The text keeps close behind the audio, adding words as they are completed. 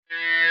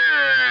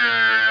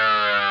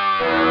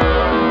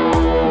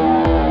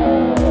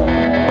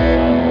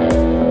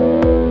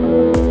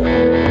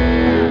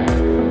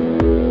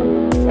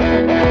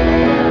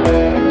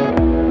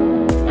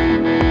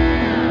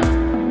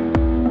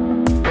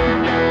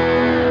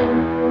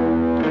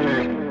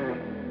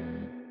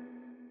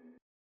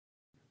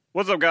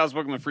What's up, guys?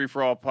 Welcome to Free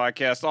For All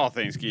Podcast, all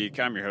things geek.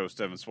 I'm your host,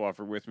 Evan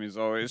Swafford. With me, as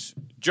always,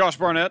 Josh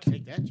Barnett.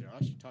 Take that,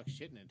 Josh. You talk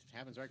shit and it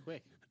happens right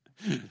quick.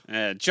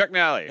 And Chuck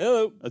Nally.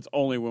 Hello. That's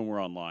only when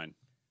we're online,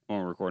 when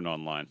we're recording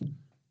online.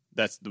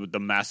 That's the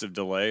massive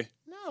delay.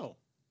 No.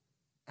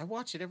 I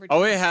watch it every time.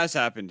 Oh, it has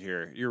happened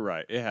here. You're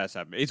right. It has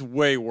happened. It's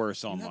way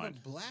worse You online. have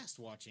a blast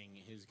watching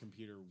his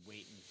computer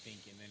wait and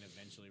think and then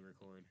eventually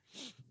record.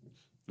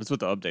 That's what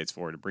the update's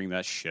for, to bring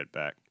that shit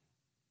back.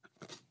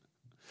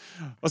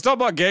 Let's talk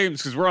about games,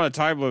 because we're on a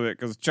time limit,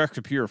 because Chuck's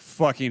computer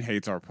fucking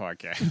hates our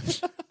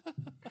podcast.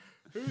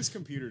 Whose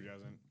computer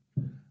doesn't?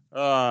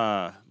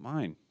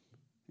 Mine.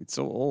 It's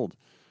so old.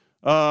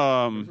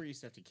 Remember you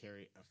used to have to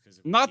carry a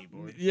physical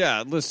keyboard?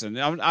 Yeah, listen,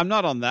 I'm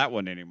not on that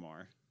one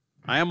anymore.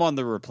 I am on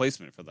the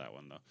replacement for that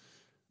one,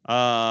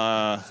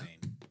 though.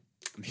 Insane.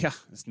 Yeah,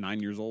 it's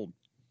 9 years old.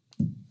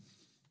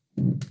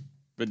 Been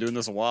doing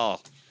this a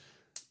while.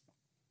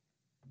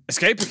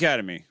 Escape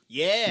Academy.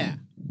 Yeah.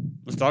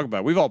 Let's talk about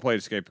it. We've all played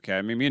Escape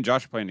Academy. Me and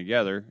Josh are playing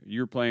together.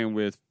 You're playing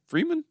with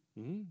Freeman?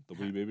 Mm-hmm. The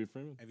wee baby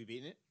Freeman? Have you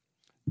beaten it?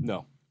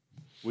 No.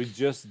 We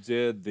just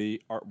did the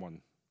art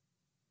one.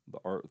 The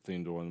art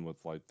themed one with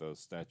like the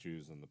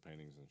statues and the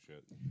paintings and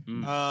shit.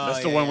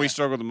 That's the one we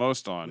struggled the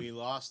most on. We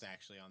lost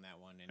actually on that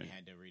one and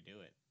had to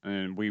redo it.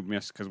 And we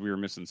missed because we were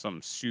missing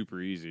something super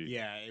easy.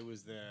 Yeah, it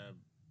was the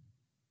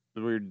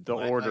The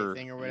order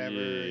thing or whatever.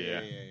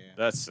 Yeah. Yeah.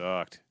 That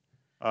sucked.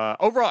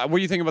 Overall, what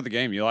do you think about the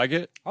game? You like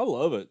it? I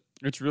love it.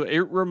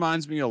 It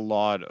reminds me a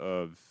lot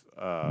of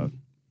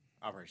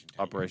Operation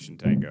Tango. Operation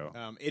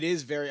Tango. It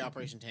is very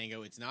Operation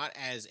Tango. It's not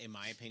as, in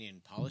my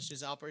opinion, polished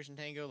as Operation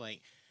Tango.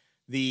 Like,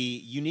 the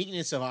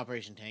uniqueness of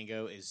Operation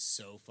Tango is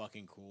so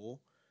fucking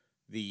cool.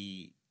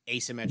 The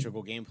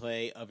asymmetrical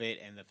gameplay of it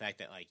and the fact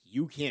that, like,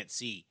 you can't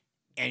see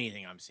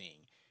anything I'm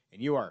seeing.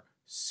 And you are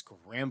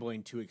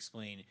scrambling to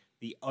explain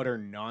the utter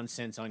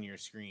nonsense on your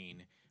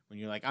screen when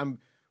you're like, I'm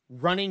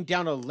running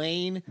down a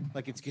lane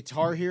like it's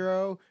Guitar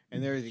Hero,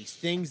 and there are these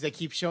things that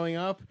keep showing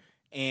up,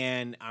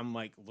 and I'm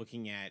like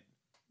looking at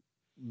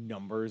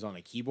numbers on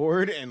a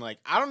keyboard, and like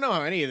I don't know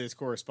how any of this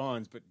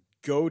corresponds, but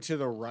go to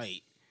the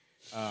right.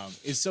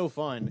 It's so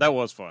fun. That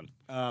was fun.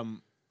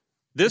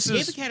 This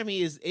Escape is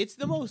Academy it's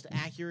the most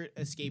accurate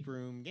escape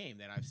room game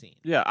that I've seen.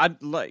 yeah.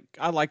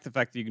 I like the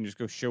fact that you can just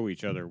go show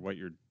each other what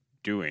you're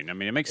doing. I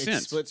mean, it makes It's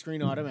sense. split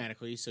screen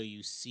automatically, so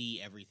you see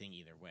everything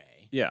either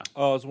way. Yeah,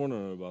 Oh, I was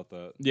wondering about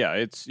that. yeah.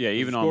 It's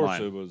even Of course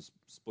online. it was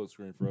split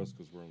screen for us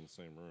because we're in the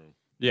same room.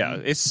 Yeah,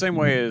 it's the same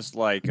way as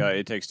like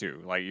It Takes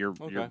Two. Like you're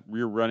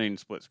running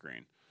split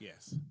screen.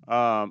 Yes.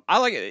 I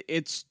like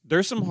it.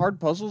 There's some hard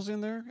puzzles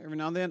in there every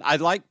now and then. I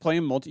like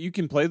playing You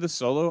can play the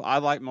solo. I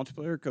like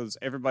multiplayer because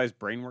everybody's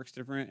brain works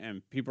different,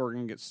 and people are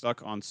gonna get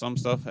stuck on some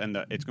stuff, and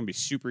it's gonna be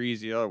super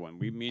easy. The other one,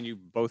 me and you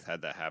both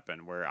had that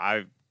happen where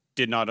I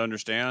did not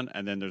understand,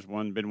 and then there's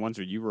been ones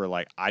where you were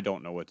like, I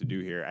don't know what to do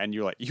here, and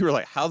you were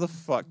like, how the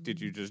fuck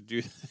did you just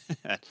do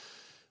that?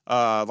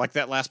 Like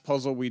that last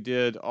puzzle we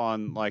did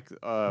on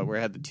where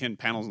it had the 10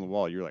 panels on the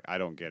wall. You're like, I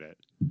don't get it.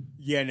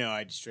 Yeah, no,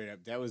 I just straight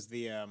up. That was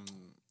the.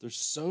 There's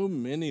so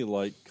many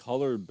like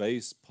color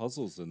based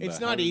puzzles in It's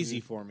that. not easy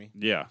for me.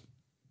 Yeah.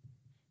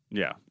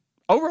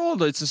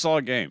 Overall, it's a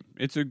solid game.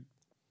 It's a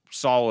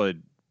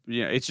solid.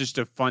 Yeah, it's just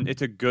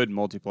it's a good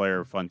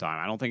multiplayer fun time.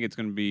 I don't think it's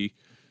going to be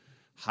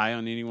high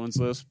on anyone's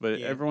list,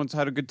 but everyone's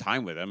had a good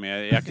time with it. I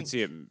mean, I can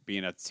see it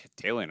being a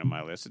tail end on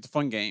my list. It's a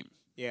fun game.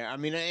 Yeah, I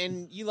mean,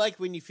 and you like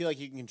when you feel like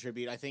you can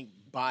contribute. I think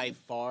by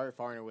far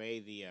and away,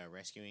 the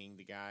rescuing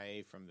the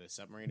guy from the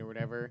submarine or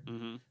whatever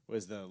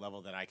was the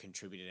level that I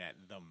contributed at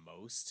the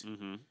most.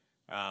 Mm-hmm.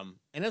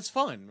 And it's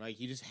fun.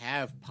 Like, you just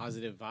have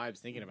positive vibes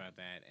thinking about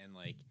that. And,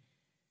 like,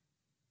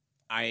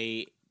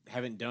 I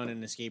haven't done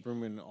an escape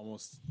room in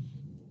almost,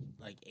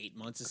 like, 8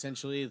 months,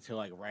 essentially, until,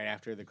 like, right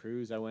after the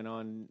cruise. I went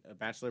on a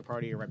bachelor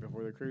party or right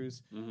before the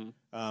cruise. Mm-hmm.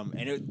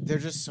 And they're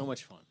just so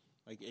much fun.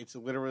 Like, it's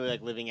literally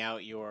like living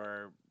out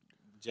your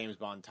James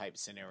Bond type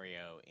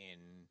scenario in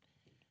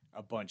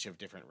a bunch of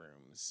different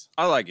rooms.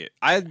 I like it.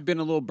 I've been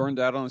a little burned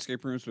out on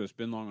escape rooms, but it's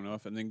been long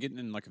enough. And then getting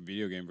in like a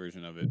video game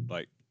version of it,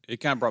 like it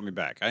kind of brought me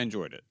back. I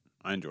enjoyed it.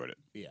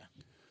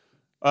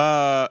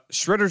 Yeah.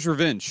 Shredder's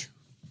Revenge.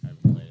 I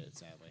haven't played it,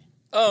 sadly.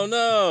 Oh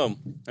no!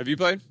 Have you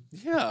played?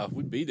 Yeah,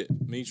 we beat it.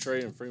 Me,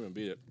 Trey, and Freeman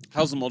beat it.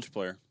 How's the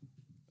multiplayer?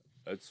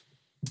 It's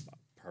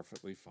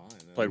perfectly fine.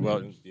 Played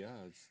well. Yeah.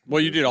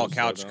 Well, you did all Slow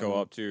couch down.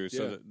 co-op too,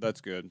 so Yeah.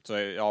 that's good. So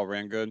it all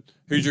ran good.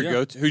 Who's your Yeah.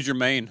 go-to? Who's your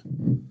main?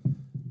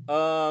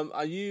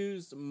 I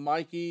used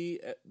Mikey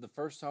the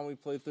first time we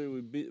played through.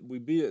 We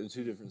beat it in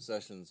 2 different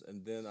sessions,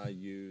 and then I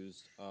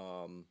used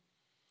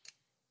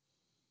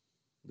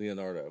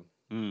Leonardo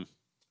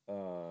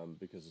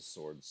because of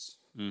swords.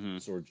 Mm-hmm.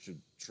 Swords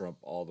should trump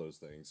all those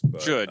things.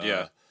 But, Should,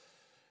 yeah.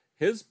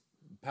 His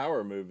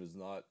power move is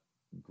not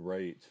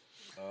great.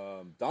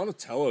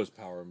 Donatello's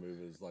power move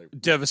is like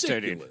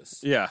Devastating.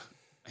 ridiculous. Yeah.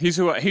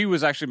 He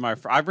was actually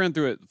I've ran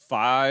through it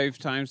 5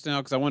 times now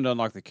because I wanted to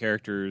unlock the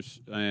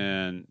characters,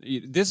 and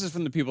this is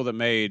from the people that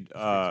made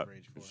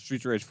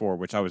Streets of Rage 4,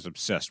 which I was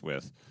obsessed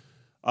with.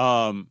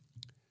 So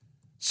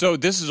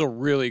this is a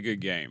really good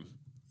game,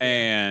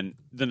 And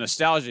the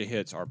nostalgia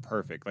hits are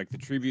perfect. Like the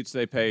tributes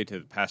they pay to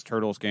the past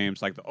Turtles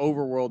games, like the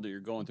overworld that you're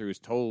going through is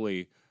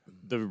totally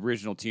the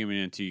original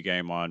TMNT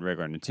game on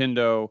regular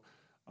Nintendo.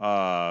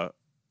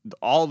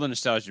 All the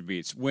nostalgia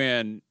beats.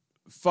 When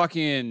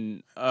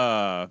fucking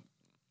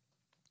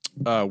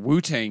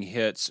Wu-Tang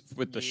hits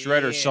with the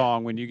Shredder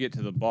song when you get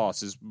to the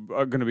boss is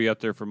going to be up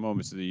there for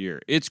moments of the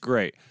year. It's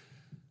great.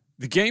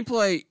 The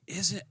gameplay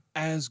isn't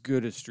as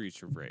good as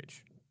Streets of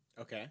Rage.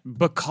 Okay.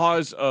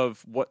 Because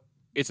of what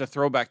it's a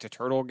throwback to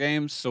Turtle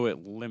games, so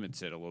it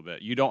limits it a little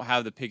bit. You don't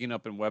have the picking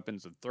up in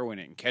weapons and throwing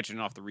it and catching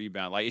off the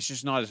rebound. Like it's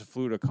just not as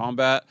fluid a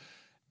combat,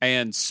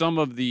 and some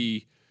of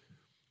the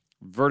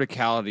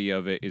verticality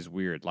of it is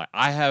weird. Like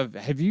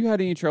have you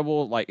had any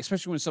trouble, like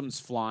especially when something's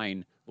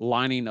flying,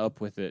 lining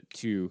up with it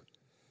to?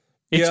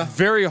 It's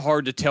very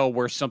hard to tell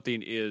where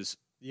something is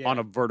on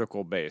a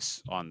vertical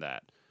base on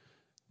that.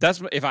 That's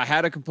if I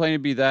had a complaint,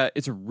 it'd be that.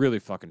 It's a really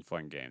fucking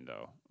fun game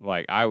though.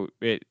 Like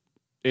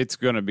it's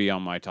going to be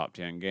on my top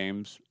 10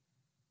 games,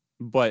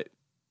 but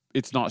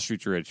it's not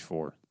Streets of Rage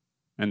 4,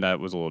 and that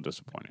was a little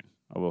disappointing.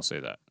 I will say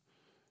that.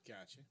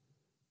 Gotcha.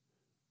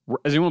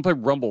 Does anyone play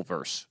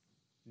Rumbleverse?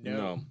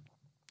 No.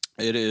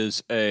 It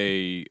is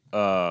a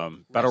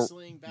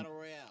Wrestling battle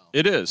royale.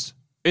 It is.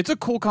 It's a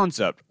cool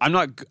concept. I'm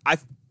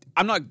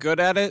not good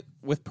at it.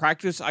 With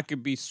practice, I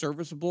could be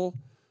serviceable,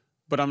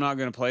 but I'm not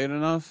going to play it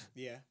enough.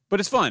 Yeah. But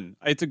it's fun.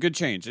 It's a good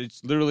change.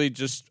 It's literally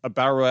just a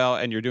battle royale,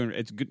 and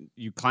it's good.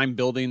 You climb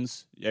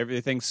buildings.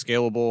 Everything's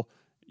scalable.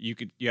 You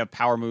have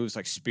power moves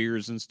like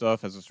spears and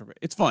stuff.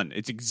 It's fun.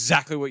 It's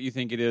exactly what you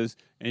think it is.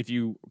 And if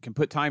you can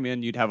put time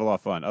in, you'd have a lot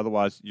of fun.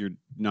 Otherwise, you're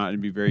not going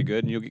to be very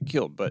good, and you'll get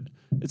killed. But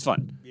it's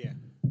fun. Yeah.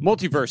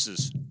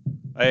 Multiverses,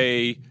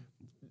 a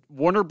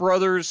Warner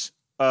Brothers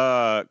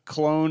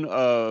clone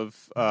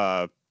of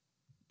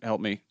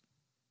help me,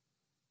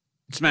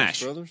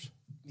 Smash Brothers.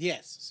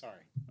 Yes.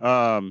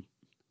 Sorry.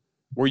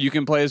 Where you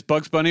can play as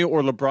Bugs Bunny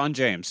or LeBron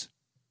James.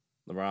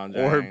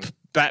 Or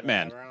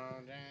Batman.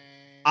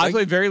 I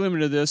play very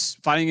limited of this.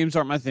 Fighting games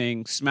aren't my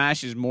thing.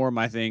 Smash is more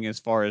my thing as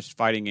far as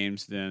fighting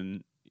games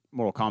than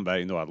Mortal Kombat,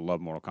 even though I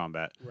love Mortal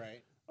Kombat.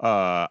 Right.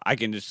 I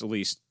can just at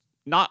least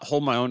not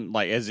hold my own,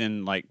 like as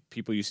in like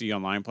people you see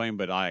online playing,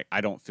 but I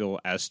don't feel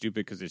as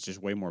stupid because it's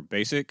just way more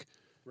basic.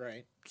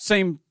 Right.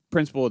 Same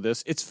principle of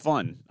this. It's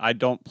fun. I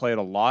don't play it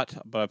a lot,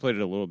 but I played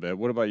it a little bit.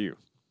 What about you?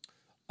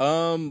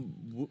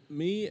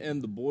 Me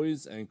and the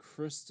boys and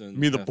Kristen.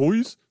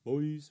 Boys?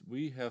 Boys,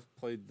 we have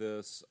played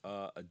this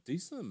a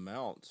decent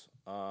amount.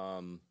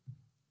 To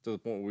the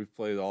point where we've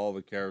played all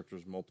the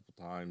characters multiple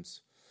times.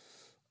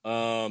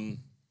 I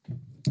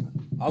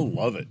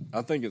love it.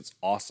 I think it's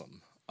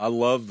awesome. I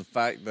love the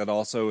fact that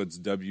also it's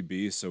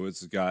WB, so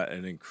it's got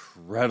an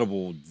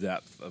incredible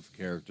depth of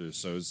characters.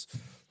 So it's,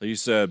 like you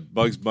said,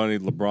 Bugs Bunny,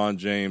 LeBron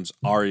James,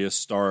 Arya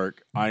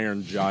Stark,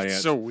 Iron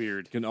Giant. So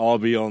weird. Can all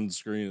be on the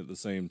screen at the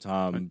same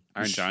time.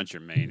 Iron Giant's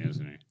your main,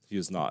 isn't he? He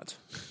is not.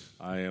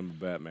 I am a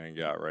Batman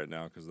guy right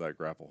now because of that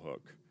grapple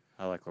hook.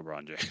 I like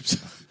LeBron James.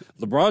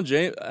 LeBron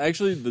James,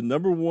 actually, the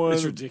number one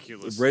It's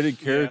ridiculous. rated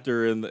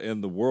character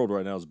in the world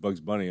right now is Bugs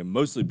Bunny, and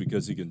mostly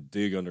because he can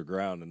dig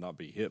underground and not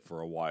be hit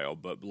for a while.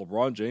 But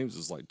LeBron James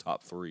is like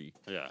top 3.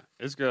 Yeah,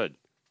 it's good.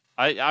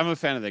 I'm a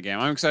fan of the game.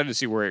 I'm excited to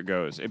see where it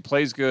goes. It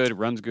plays good, it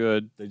runs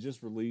good. They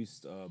just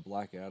released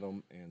Black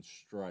Adam and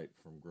Stripe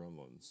from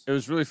Gremlins. It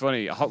was really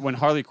funny. When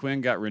Harley Quinn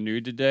got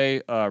renewed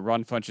today,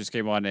 Ron Funches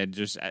came on and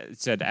just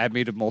said, add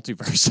me to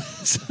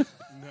multiverses.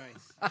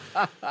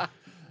 Nice.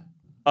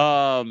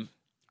 I'm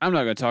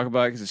not going to talk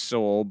about it because it's so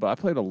old, but I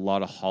played a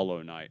lot of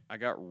Hollow Knight. I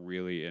got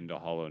really into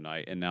Hollow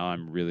Knight, and now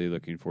I'm really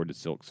looking forward to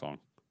Silk Song.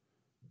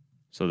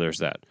 So there's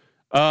that.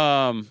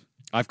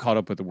 I've caught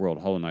up with the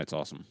world. Hollow Knight's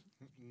awesome.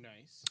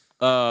 Nice.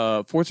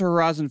 Forza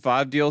Horizon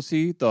 5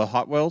 DLC, the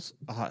Hot Wheels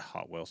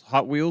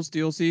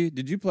DLC.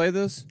 Did you play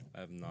this?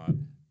 I have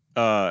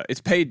not. It's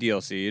paid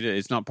DLC.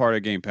 It's not part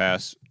of Game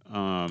Pass.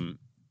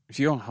 If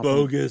you don't hop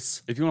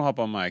Bogus. if you want to hop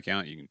on my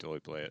account, you can totally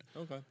play it.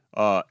 Okay.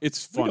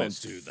 It's fun. don't as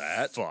do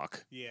that.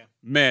 Fuck. Yeah.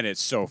 Man, it's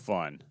so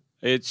fun.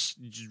 It's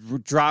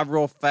drive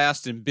real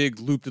fast and big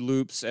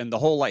loop-de-loops, and the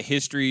whole like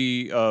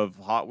history of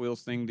Hot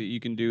Wheels thing that you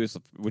can do,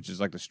 which is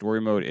like the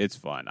story mode. It's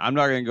fun. I'm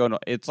not going to go.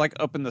 It's like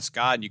up in the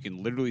sky, and you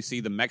can literally see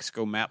the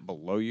Mexico map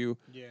below you.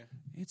 Yeah.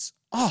 It's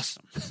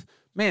awesome.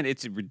 Man,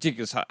 it's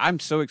ridiculous. I'm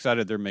so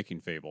excited they're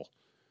making Fable.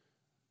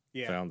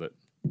 Yeah. Found it.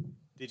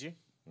 Did you?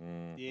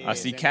 Mm. I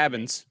see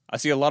cabins. I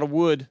see a lot of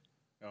wood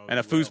Oh, and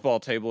a you will.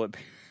 foosball table.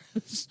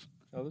 Appears.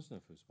 Oh, there's no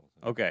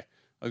foosball. Okay.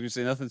 I was going to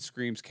say nothing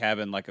screams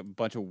cabin like a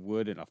bunch of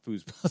wood and a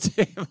foosball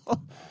table.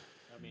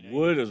 I mean,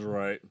 Wood is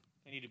right.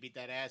 I need to beat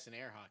that ass in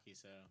air hockey,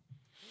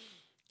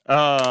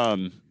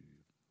 so.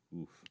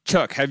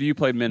 Chuck, have you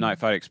played Midnight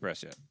Fight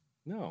Express yet?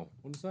 No.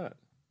 What is that?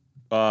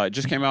 It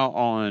just came out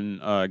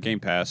on Game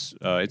Pass.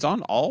 It's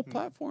on all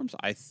platforms,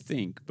 I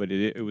think, but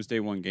it was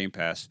day one Game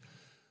Pass.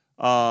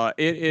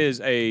 It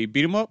is a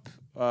beat 'em up.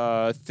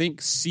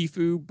 Think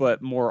Sifu,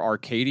 but more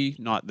arcadey,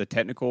 not the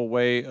technical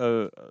way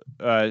of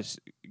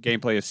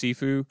gameplay of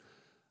Sifu,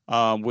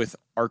 with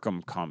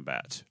Arkham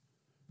combat.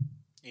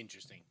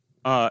 Interesting.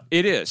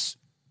 It is.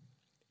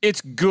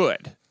 It's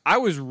good. I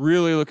was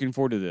really looking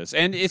forward to this.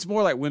 And it's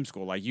more like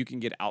whimsical. Like, you can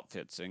get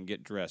outfits and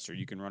get dressed, or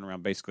you can run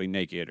around basically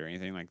naked or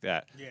anything like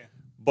that. Yeah.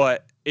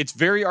 But it's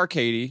very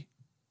arcadey.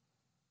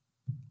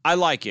 I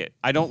like it.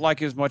 I don't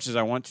like it as much as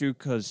I want to,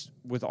 because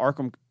with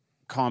Arkham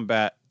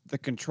Combat, the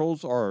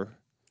controls are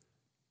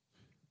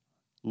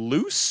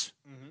loose.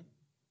 Mm-hmm.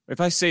 If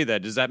I say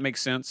that, does that make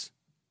sense?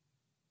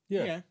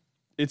 Yeah.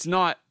 It's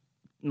not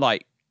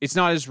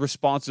as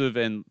responsive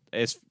and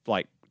as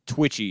like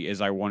twitchy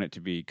as I want it to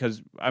be.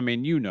 Because I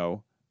mean,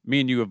 me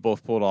and you have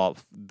both pulled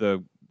off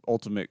the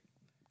ultimate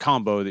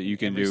combo that you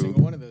can Every do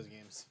single one of those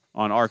games.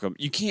 on Arkham.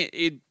 You can't.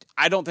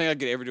 I don't think I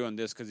could ever do on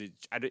this, because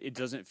it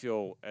doesn't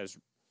feel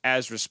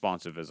as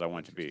responsive as I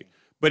want it to be.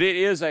 But it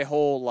is a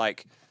whole,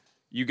 like,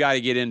 you got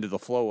to get into the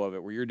flow of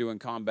it, where you're doing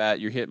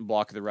combat, you're hitting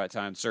block at the right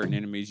time. Certain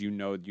enemies, you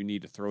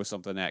need to throw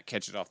something at,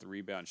 catch it off the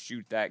rebound,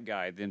 shoot that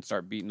guy, then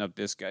start beating up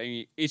this guy. I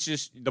mean, it's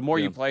just, the more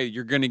you play,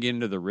 you're going to get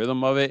into the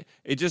rhythm of it.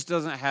 It just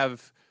doesn't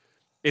have,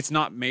 it's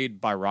not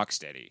made by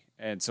Rocksteady.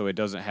 And so it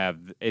doesn't have,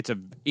 it's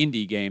an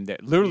indie game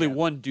that literally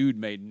one dude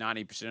made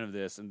 90% of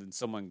this, and then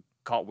someone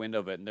caught wind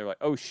of it, and they're like,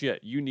 oh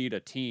shit, you need a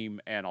team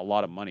and a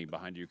lot of money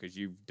behind you, because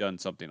you've done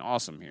something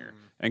awesome here.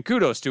 And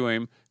kudos to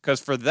him, because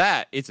for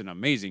that, it's an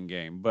amazing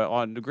game. But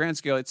on the grand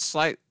scale, it's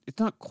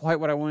not quite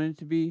what I wanted it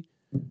to be.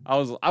 I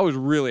was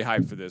really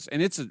hyped for this,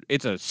 and it's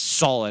a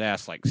solid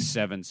ass like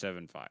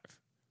 7.75.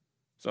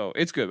 So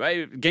it's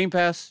good. Game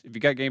Pass, if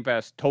you got Game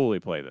Pass, totally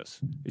play this.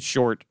 It's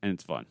short and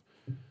it's fun.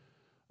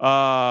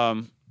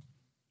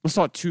 Let's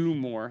talk two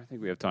more. I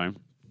think we have time.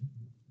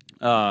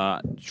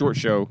 Short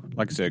show.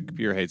 Like I said,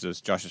 computer hates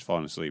us. Josh is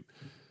falling asleep.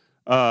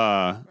 I'm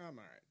all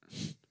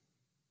right.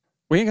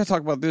 We ain't got to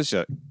talk about this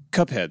yet.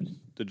 Cuphead,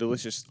 the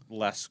delicious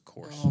last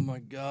course. Oh my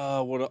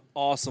god, what an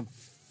awesome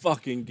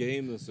fucking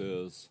game this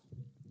is.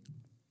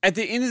 At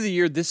the end of the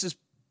year, this is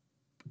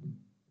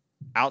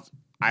out.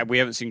 We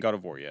haven't seen God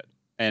of War yet,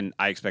 and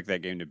I expect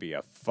that game to be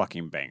a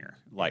fucking banger.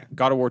 Like,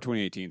 God of War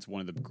 2018 is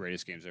one of the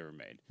greatest games ever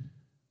made.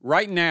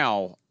 Right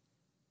now,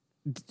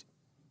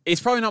 it's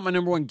probably not my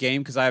number one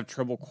game, because I have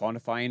trouble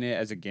quantifying it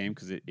as a game,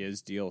 because it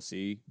is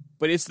DLC.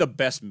 But it's the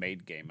best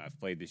made game I've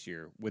played this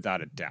year,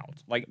 without a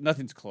doubt. Like,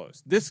 nothing's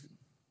close.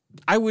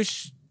 I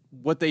wish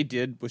what they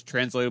did was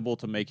translatable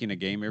to making a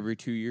game every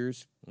 2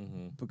 years,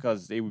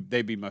 because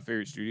they'd be my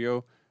favorite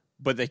studio.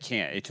 But they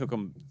can't. It took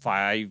them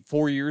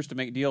 4 years to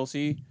make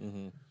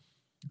DLC.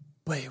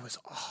 But it was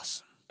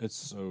awesome. It's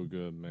so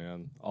good,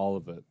 man. All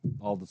of it.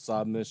 All the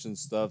side mission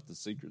stuff, the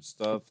secret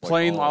stuff.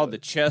 Playing all the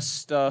chess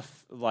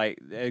stuff, like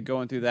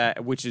going through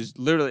that, which is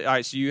literally, all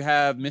right, so you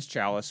have Miss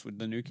Chalice with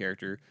the new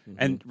character,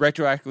 and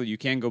retroactively you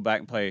can go back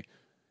and play.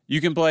 You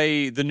can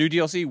play the new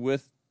DLC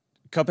with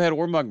Cuphead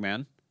or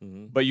Mugman,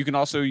 but you can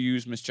also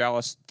use Miss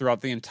Chalice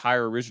throughout the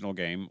entire original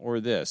game or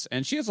this.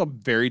 And she has a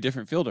very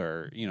different feel to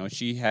her. You know,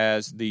 she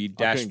has the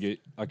dash.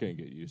 I can't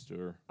get used to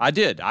her. I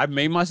did. I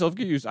made myself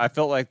get used. I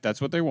felt like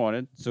that's what they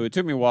wanted. So it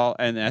took me a while.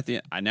 And at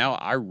the end, now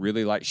I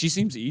really like, she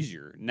seems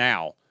easier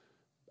now,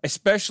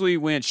 especially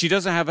when she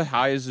doesn't have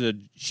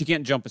she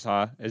can't jump as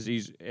high as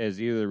either of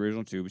the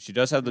original two, but she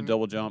does have the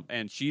double jump,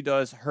 and she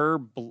does her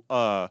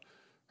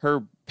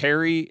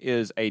parry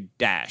is a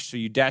dash. So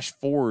you dash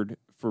forward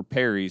for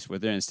parries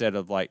with it, instead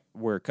of like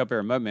where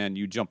Cuphead and Mudman,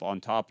 you jump on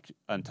top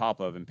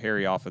of and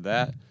parry off of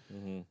that.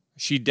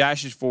 She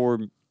dashes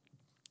forward,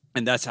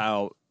 and that's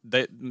how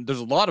there's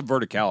a lot of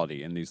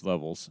verticality in these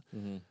levels.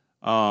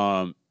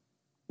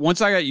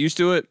 Once I got used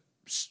to it,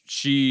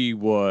 she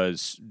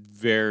was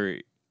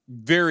very,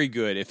 very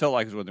good. It felt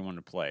like it was what they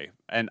wanted to play,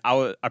 and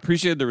I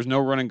appreciated there was no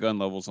run and gun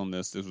levels on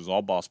this. This was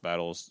all boss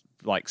battles,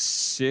 like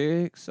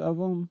 6 of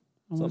them,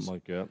 almost. Something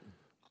like that.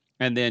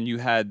 And then you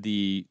had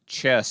the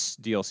chess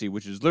DLC,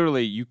 which is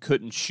literally you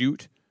couldn't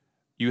shoot.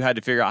 You had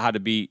to figure out how to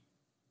beat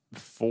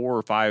 4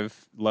 or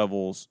 5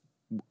 levels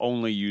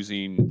only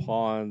using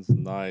pawns,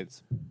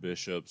 knights,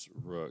 bishops,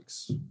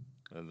 rooks,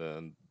 and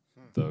then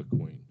the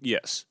queen.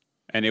 Yes,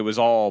 and it was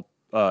all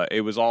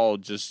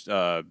just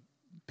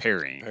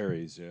parrying.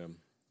 Parries, yeah.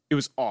 It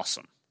was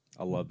awesome.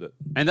 I loved it.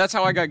 And that's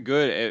how I got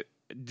good at.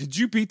 Did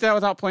you beat that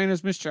without playing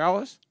as Miss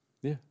Chalice?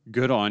 Yeah.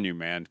 Good on you,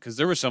 man. Because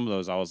there were some of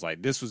those I was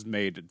like, this was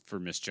made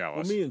for Miss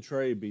Chalice. Well, me and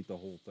Trey beat the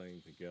whole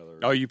thing together.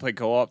 Oh, you played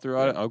co-op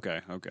throughout it?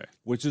 Okay.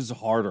 Which is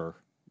harder.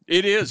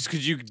 It is,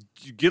 because you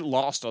get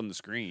lost on the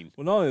screen.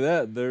 Well, not only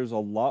that, there's a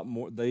lot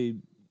more. They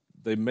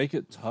make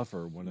it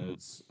tougher when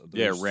it's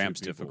it ramps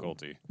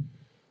difficulty.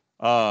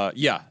 That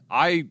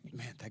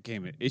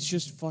game, it's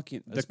just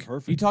fucking. It's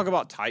perfect. You talk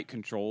about tight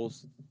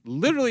controls.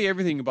 Literally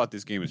everything about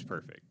this game is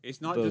perfect.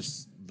 It's not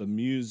just the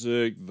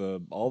music,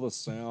 all the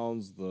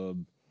sounds, the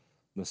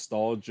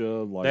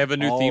nostalgia. Like, they have a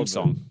new theme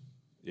song.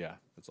 Yeah,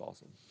 it's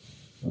awesome.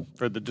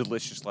 For the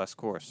delicious last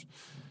course.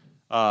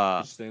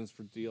 Which stands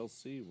for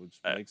DLC,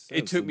 which makes sense.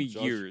 It took me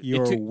years.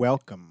 You're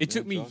welcome. It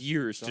took me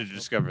years to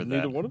discover that.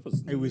 Neither one of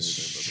us knew It was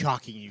anything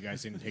shocking you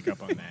guys didn't pick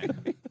up on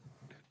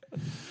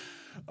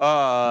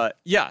that.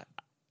 Yeah.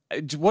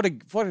 What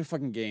a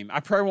fucking game.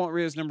 I probably won't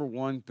rate it as number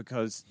 1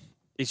 because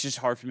it's just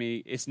hard for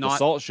me. It's The not.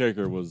 Salt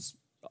Shaker was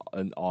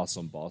an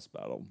awesome boss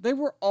battle. They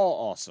were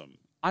all awesome.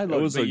 I love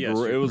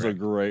It was a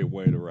great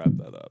way to wrap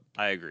that up.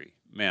 I agree.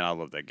 Man, I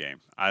love that game.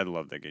 I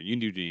love that game. You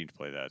do need to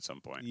play that at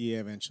some point. Yeah,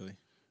 eventually.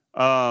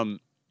 All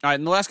right,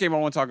 and the last game I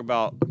want to talk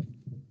about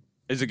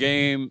is a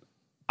game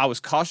I was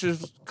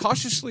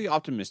cautiously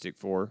optimistic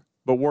for,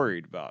 but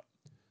worried about.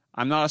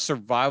 I'm not a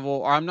survival,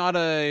 or I'm not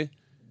a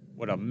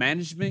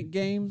management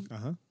game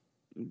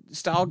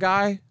style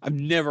guy. I've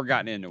never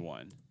gotten into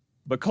one.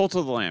 But Cult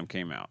of the Lamb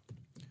came out.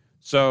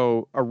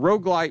 So a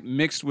roguelite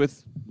mixed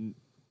with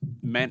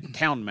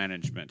town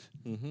management.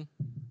 Mm-hmm.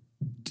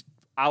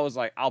 I was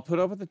like, I'll put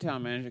up with the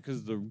town management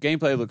because the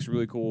gameplay looks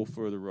really cool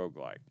for the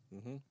roguelike.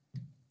 Mm-hmm.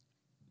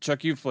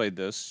 Chuck, you've played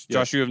this. Yes.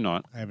 Josh, you have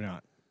not. I have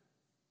not.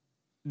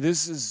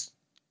 This is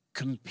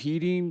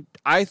competing.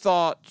 I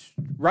thought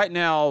right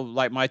now,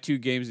 like my 2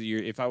 games of the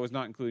year, if I was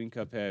not including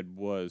Cuphead,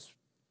 was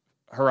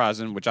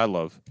Horizon, which I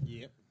love,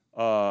 Yep.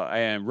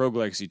 and Rogue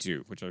Legacy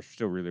 2, which I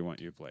still really want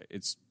you to play.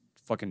 It's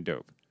fucking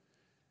dope.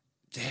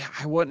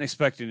 I wasn't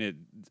expecting it.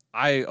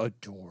 I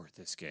adore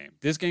this game.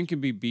 This game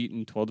can be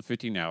beaten 12 to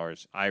 15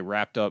 hours. I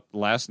wrapped up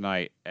last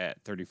night at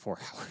 34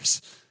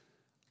 hours.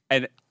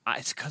 And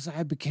it's because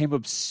I became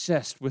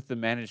obsessed with the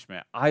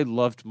management. I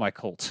loved my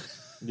cult.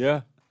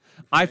 Yeah.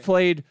 I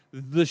played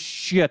the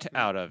shit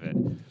out of it.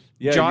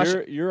 Yeah, Josh,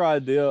 your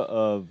idea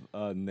of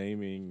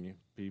naming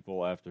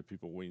people after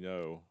people we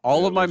know.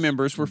 all of my was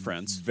members were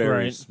friends.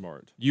 Very Right.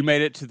 smart. You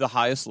made it to the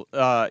highest.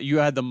 You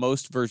had the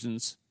most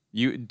versions.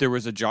 There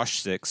was a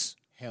Josh 6.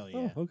 Hell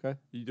yeah. Oh, okay.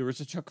 There was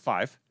a Chuck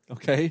 5.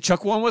 Okay.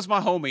 Chuck 1 was my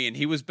homie, and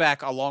he was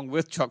back along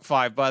with Chuck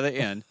 5 by the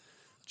end.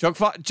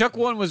 Chuck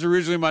 1 was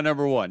originally my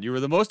number 1. You were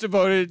the most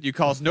devoted. You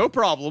caused no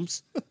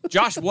problems.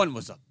 Josh 1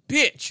 was a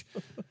bitch.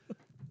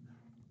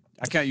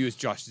 I count you as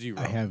Josh 0.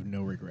 I have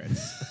no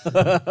regrets.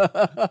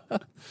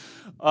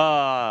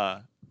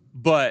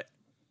 But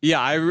yeah,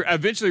 I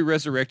eventually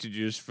resurrected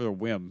you just for the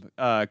whim.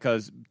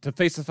 Because to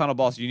face the final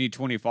boss, you need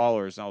 20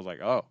 followers. And I was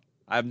like, oh,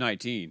 I have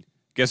 19.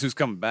 Guess who's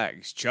coming back?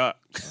 It's Chuck.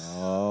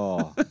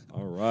 Oh,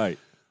 all right.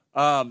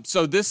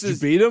 So this Did you is.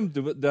 beat him?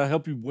 Did I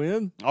help you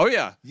win? Oh,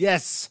 yeah.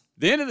 Yes.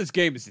 The end of this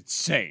game is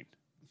insane.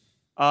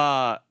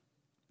 How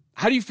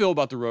do you feel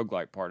about the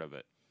roguelike part of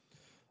it?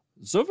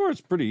 So far,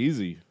 it's pretty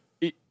easy.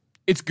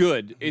 It's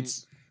good.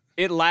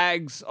 It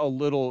lags a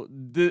little.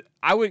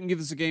 I wouldn't give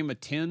this a game a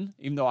 10,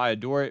 even though I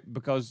adore it,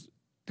 because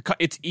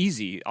it's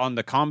easy on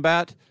the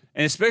combat,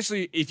 and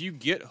especially if you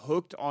get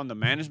hooked on the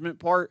management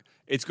part,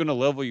 it's going to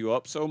level you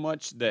up so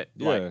much that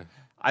like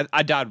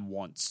I died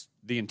once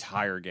the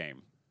entire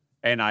game,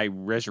 and I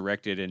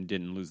resurrected and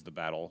didn't lose the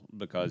battle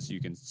because you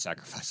can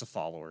sacrifice a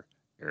follower,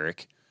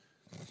 Eric.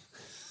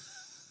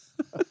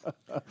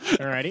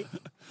 Alrighty.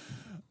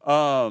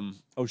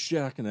 Oh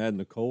shit! I can add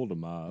Nicole to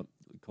my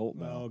cult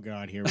now. Oh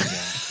God, here we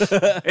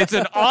go. It's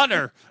an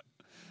honor.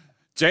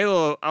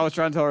 J-Lo, I was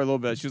trying to tell her a little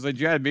bit. She was like,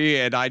 you had me,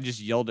 and I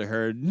just yelled at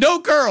her, no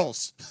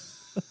girls!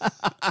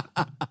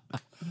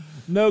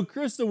 No,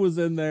 Krista was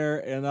in there,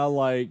 and I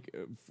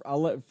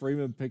let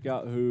Freeman pick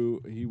out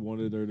who he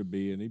wanted her to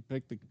be, and he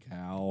picked a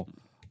cow.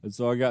 And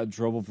so I got in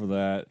trouble for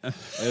that.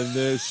 And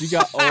then she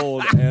got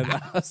old, and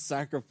I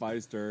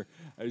sacrificed her,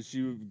 and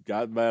she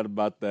got mad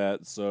about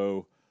that.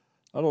 So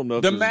I don't know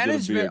if The there's gonna be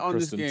management a on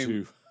this Kristen game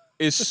 2.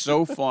 is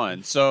so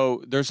fun.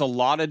 So there's a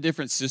lot of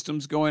different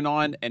systems going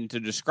on, and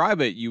to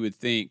describe it, you would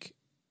think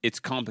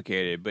it's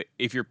complicated. But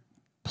if you're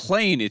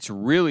playing, it's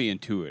really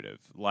intuitive.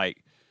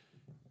 Like,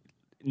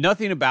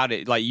 nothing about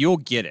it, like, you'll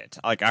get it.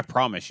 Like, I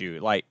promise you.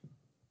 Like,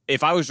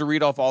 if I was to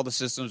read off all the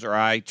systems, or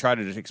I try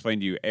to just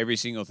explain to you every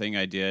single thing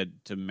I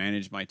did to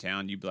manage my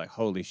town, you'd be like,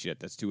 holy shit,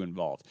 that's too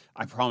involved.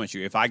 I promise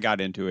you, if I got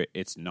into it,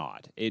 it's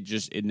not.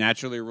 It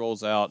naturally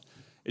rolls out.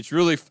 It's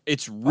really I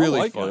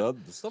like fun.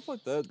 it. Stuff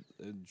like that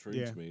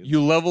intrigues me.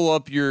 You level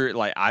up your,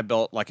 like, I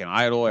built like an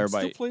idol. I'm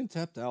Everybody, still playing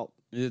Tapped Out.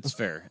 it's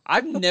fair.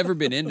 I've never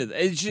been into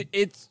that.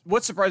 It's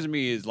what surprises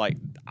me is, like,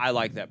 I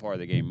like that part of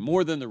the game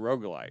more than the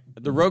roguelite.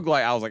 The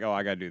roguelite, I was like, oh,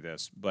 I got to do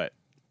this. But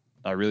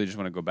I really just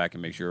want to go back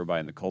and make sure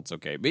everybody in the cult's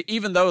okay. But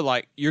even though,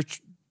 like,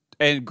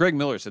 and Greg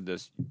Miller said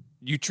this,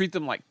 you treat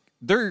them like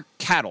they're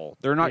cattle.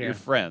 They're not your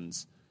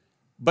friends.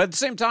 But at the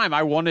same time,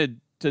 I wanted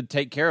to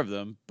take care of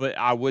them, but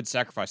I would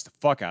sacrifice the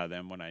fuck out of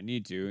them when I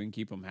need to and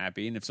keep them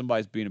happy. And if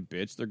somebody's being a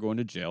bitch, they're going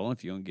to jail. And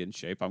if you don't get in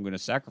shape, I'm going to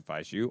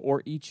sacrifice you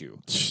or eat you.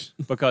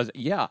 Because,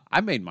 yeah,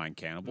 I made mine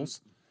cannibals,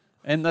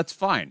 and that's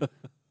fine.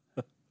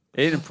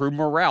 It improved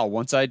morale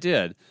once I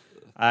did.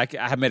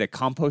 I made a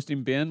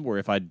composting bin where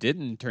if I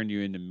didn't turn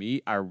you into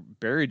meat, I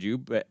buried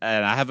you.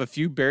 And I have a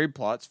few buried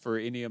plots for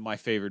any of my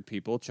favorite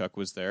people. Chuck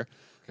was there.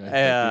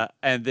 Okay,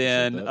 And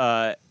then,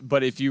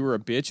 but if you were a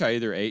bitch, I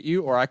either ate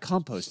you or I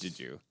composted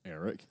you.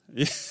 Eric.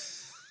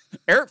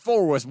 Eric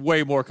 4 was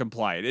way more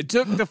compliant. It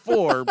took the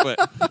 4,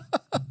 but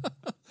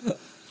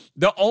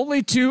the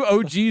only 2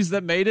 OGs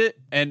that made it,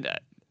 and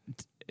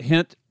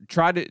hint,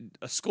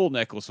 a skull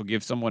necklace will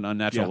give someone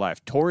unnatural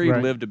life. Tori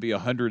lived to be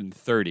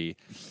 130,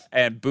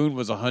 and Boone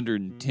was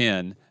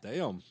 110.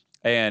 Damn.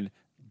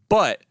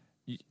 But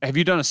have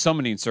you done a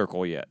summoning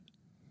circle yet?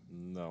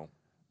 No.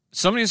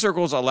 Summoning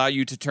circles allow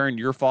you to turn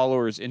your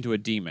followers into a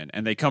demon,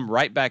 and they come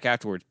right back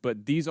afterwards.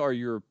 But these are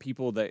your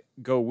people that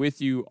go with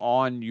you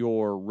on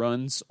your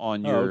runs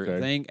on your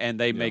thing, and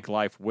they make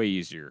life way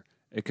easier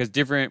because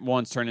different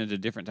ones turn into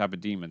different type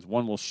of demons.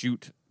 One will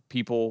shoot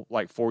people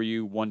like for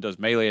you. One does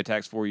melee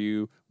attacks for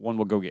you. One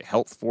will go get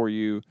health for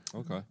you.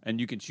 Okay,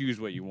 and you can choose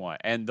what you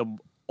want. And the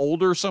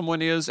older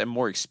someone is and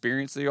more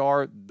experienced they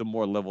are, the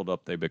more leveled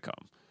up they become.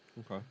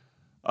 Okay.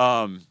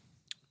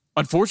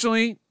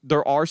 Unfortunately,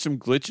 there are some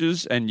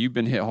glitches, and you've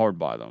been hit hard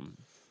by them.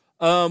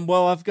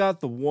 Well, I've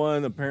got the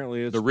one.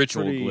 Apparently, it's the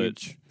ritual pretty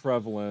glitch.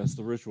 Prevalent. It's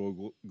the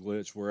ritual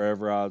glitch.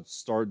 Wherever I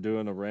start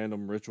doing a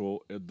random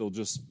ritual, they'll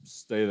just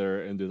stay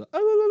there and do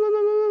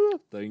the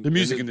thing. The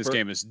music in this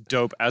game is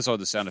dope, as are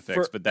the sound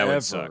effects, but that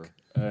would suck.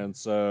 And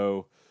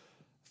so,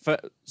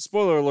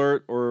 spoiler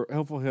alert or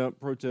helpful hint,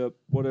 pro tip,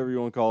 whatever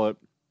you want to call it.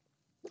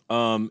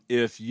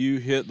 If you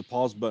hit the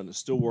pause button, it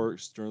still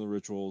works during the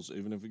rituals,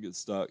 even if it gets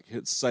stuck.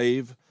 Hit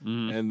save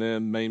and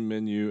then main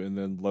menu, and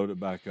then load it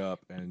back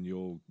up, and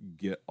you'll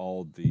get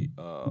all the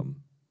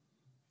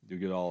you'll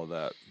get all of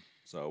that.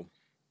 So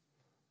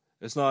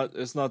it's not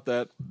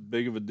that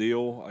big of a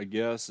deal, I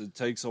guess. It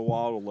takes a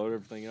while to load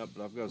everything up,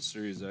 but I've got a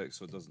Series X,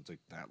 so it doesn't take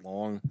that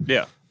long.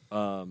 Yeah.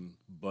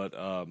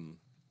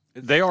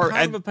 It's they are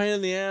kind of a pain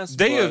in the ass.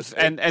 They have,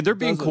 and they're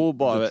being cool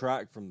about it.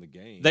 Detract from the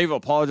game. They've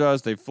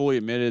apologized. They've fully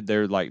admitted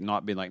they're like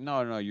not being like,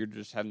 no, you're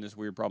just having this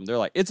weird problem. They're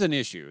like, it's an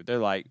issue. They're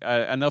like,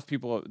 enough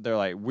people. They're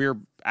like, we're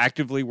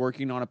actively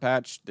working on a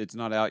patch. It's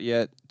not out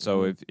yet.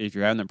 So if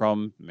you're having that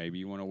problem, maybe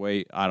you want to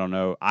wait. I don't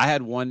know. I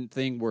had one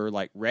thing where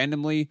like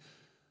randomly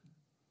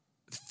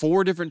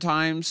 4 different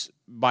times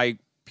by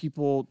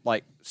people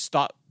like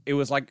stop. It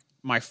was like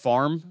my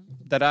farm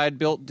that I had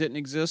built didn't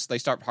exist. They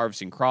stopped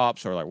harvesting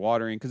crops or like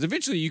watering because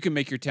eventually you can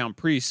make your town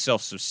pretty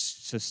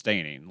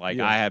self-sustaining. Like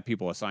I have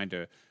people assigned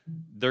to,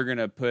 they're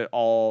gonna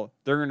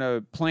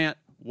plant,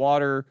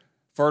 water,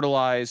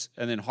 fertilize,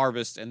 and then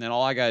harvest, and then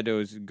all I gotta do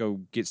is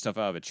go get stuff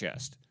out of a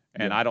chest,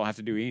 and I don't have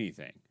to do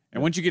anything.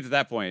 And once you get to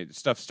that point,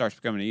 stuff starts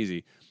becoming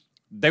easy.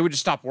 They would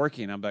just stop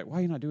working. I'm like, why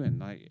are you not doing?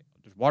 Like,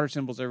 there's water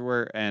symbols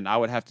everywhere, and I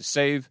would have to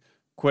save,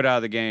 quit out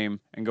of the game,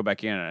 and go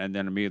back in, and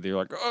then immediately you're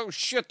like, oh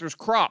shit, there's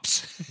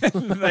crops.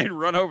 And they'd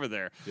run over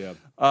there. Yeah.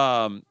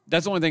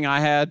 That's the only thing I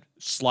had.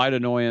 Slight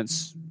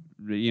annoyance.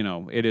 You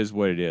know, it is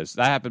what it is.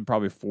 That happened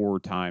probably 4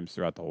 times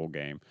throughout the whole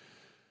game.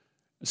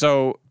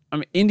 So, I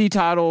mean, indie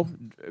title,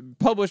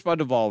 published by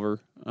Devolver,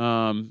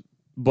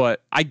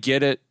 but I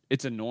get it.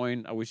 It's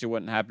annoying. I wish it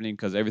wasn't happening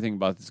because everything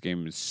about this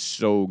game is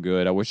so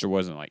good. I wish there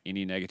wasn't like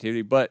any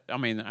negativity, but I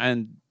mean,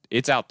 and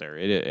it's out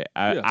there.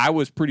 I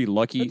was pretty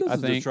lucky. It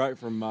doesn't I think detract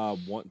from my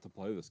want to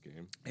play this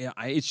game. Yeah,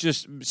 it's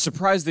just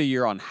surprised the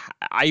year on.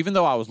 Even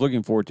though I was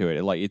looking forward to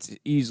it, like it's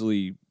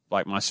easily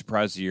like my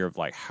surprise year of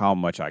like how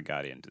much I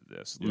got into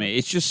this. I mean,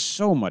 it's just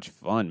so much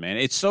fun, man.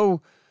 It's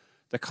so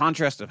the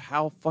contrast of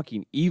how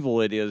fucking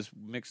evil it is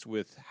mixed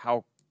with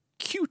how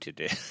cute it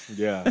is.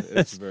 Yeah,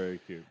 it's very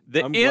cute.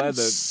 I'm glad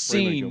that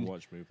Freeman can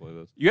watch me play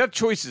this. You have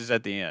choices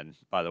at the end,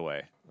 by the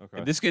way.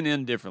 Okay. This can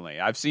end differently.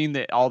 I've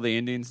seen all the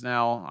endings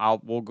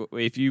now. We'll go,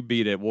 if you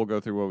beat it, we'll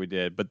go through what we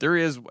did. But there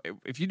is,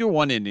 if you do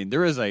one ending,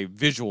 there is a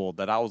visual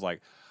that I was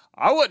like,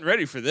 I wasn't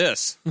ready for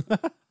this.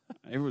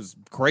 It was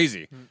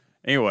crazy.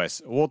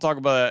 Anyways, we'll talk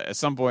about it at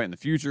some point in the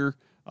future.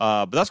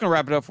 But that's going to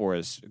wrap it up for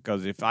us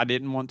because if I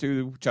didn't want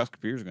to, Chuck's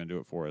Computer's going to do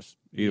it for us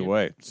either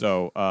way.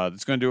 So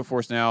it's going to do it for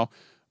us now.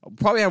 We'll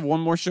probably have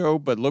one more show,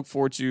 but look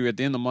forward to at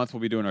the end of the month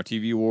we'll be doing our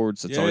TV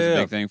awards. That's always a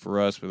big thing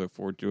for us. We look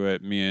forward to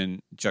it. Me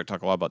and Chuck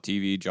talk a lot about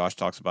TV. Josh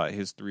talks about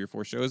his 3 or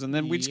 4 shows, and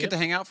then we just get to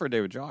hang out for a day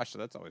with Josh. So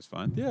that's always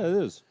fun. Yeah,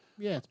 it is.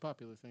 Yeah, it's a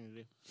popular thing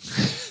to do.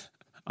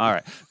 All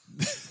right,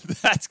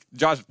 that's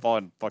Josh is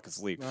falling fucking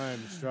asleep.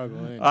 I'm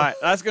struggling. All right,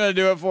 that's gonna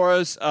do it for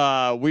us.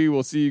 We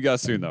will see you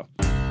guys soon, though.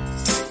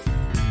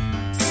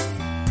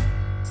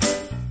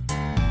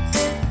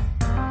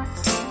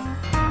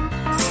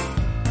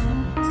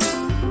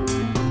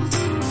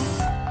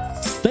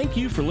 Thank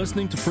you for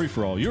listening to Free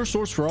For All, your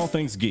source for all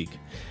things geek.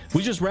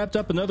 We just wrapped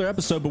up another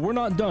episode, but we're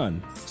not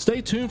done.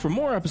 Stay tuned for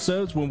more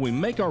episodes when we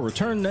make our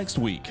return next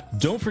week.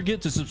 Don't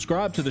forget to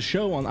subscribe to the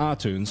show on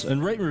iTunes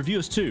and rate and review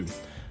us too.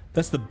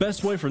 That's the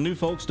best way for new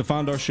folks to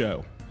find our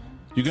show.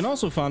 You can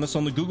also find us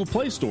on the Google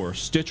Play Store,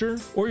 Stitcher,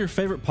 or your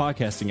favorite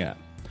podcasting app.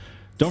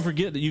 Don't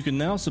forget that you can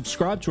now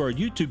subscribe to our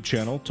YouTube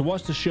channel to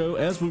watch the show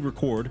as we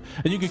record,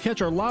 and you can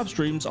catch our live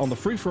streams on the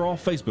Free For All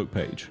Facebook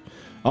page.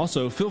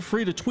 Also, feel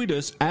free to tweet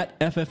us at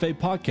FFA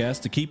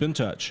Podcast to keep in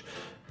touch.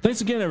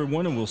 Thanks again,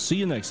 everyone, and we'll see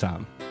you next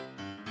time.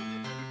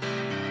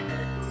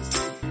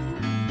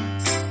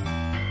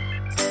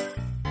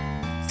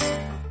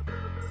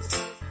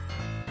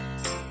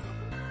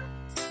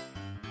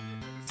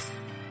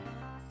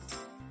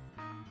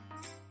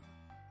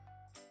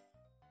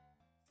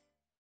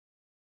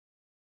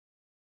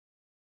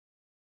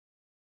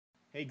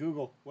 Hey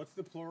Google, what's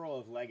the plural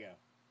of Lego?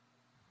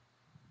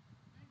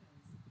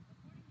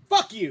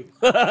 Fuck you!